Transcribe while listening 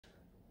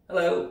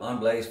Hello, I'm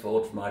Blaise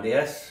Ford from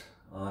IDS.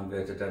 I'm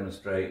going to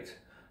demonstrate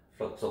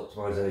Flux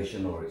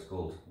Optimisation, or it's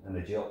called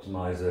Energy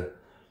Optimiser,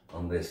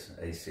 on this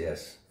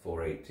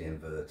ACS480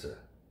 inverter.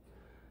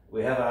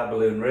 We have our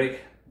balloon rig.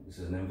 This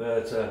is an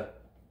inverter,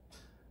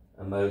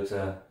 a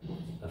motor,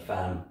 a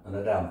fan and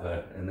a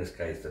damper. In this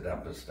case the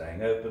damper is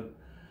staying open.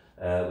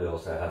 We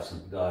also have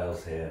some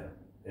dials here,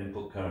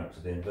 input current to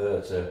the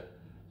inverter,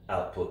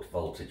 output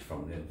voltage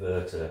from the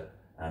inverter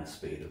and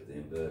speed of the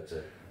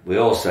inverter. We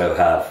also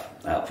have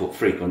output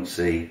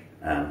frequency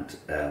and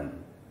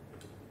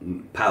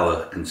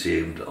power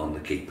consumed on the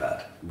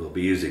keypad. We'll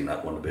be using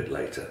that one a bit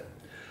later.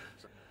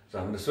 So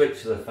I'm going to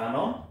switch the fan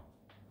on.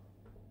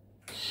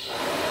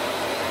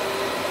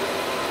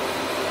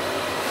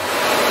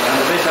 And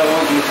the bit I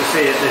want you to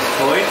see at this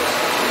point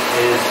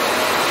is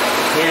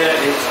here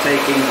it's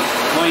taking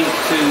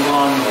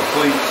 0.21 or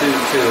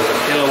 0.22 of a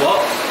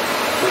kilowatt,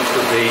 which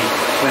would be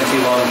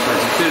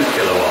 22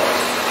 kilowatts.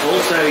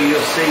 Also,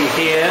 you'll see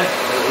here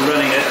that we're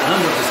running at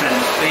 100%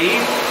 speed,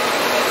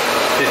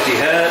 50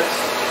 Hertz,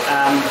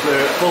 and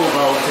we're at full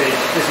voltage.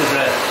 This is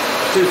a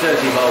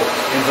 230 volt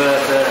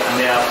inverter and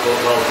the output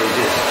voltage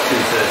is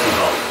 230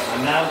 volts.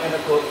 I'm now going to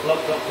put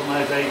Flux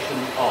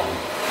Optimisation on.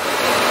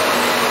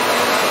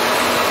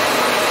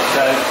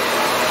 So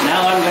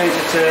now I'm going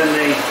to turn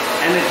the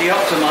Energy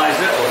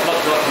Optimiser or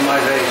Flux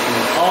Optimisation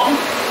on,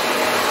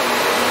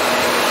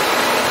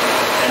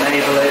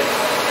 enable it,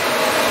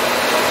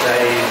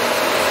 save.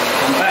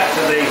 Come back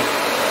to the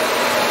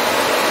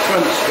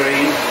front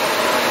screen.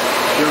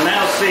 You'll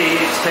now see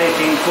it's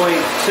taking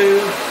 0.2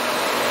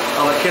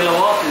 of a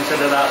kilowatt instead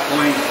of that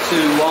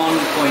 0.21,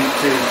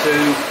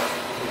 0.22,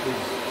 which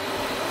is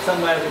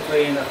somewhere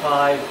between a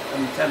 5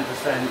 and 10%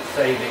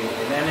 saving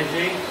in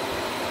energy.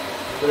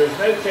 There is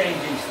no change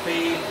in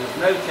speed, there's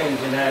no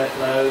change in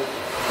airflow.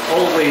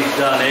 All we've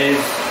done is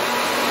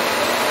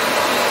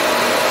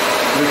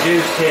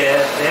reduced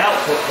here. The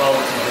output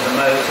voltage of the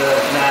motor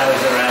now is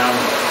around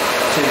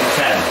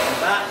 210.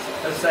 That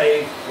has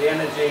saved the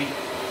energy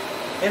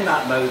in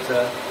that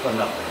motor for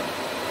nothing.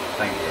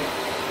 Thank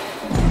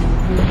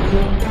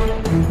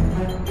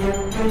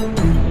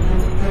you.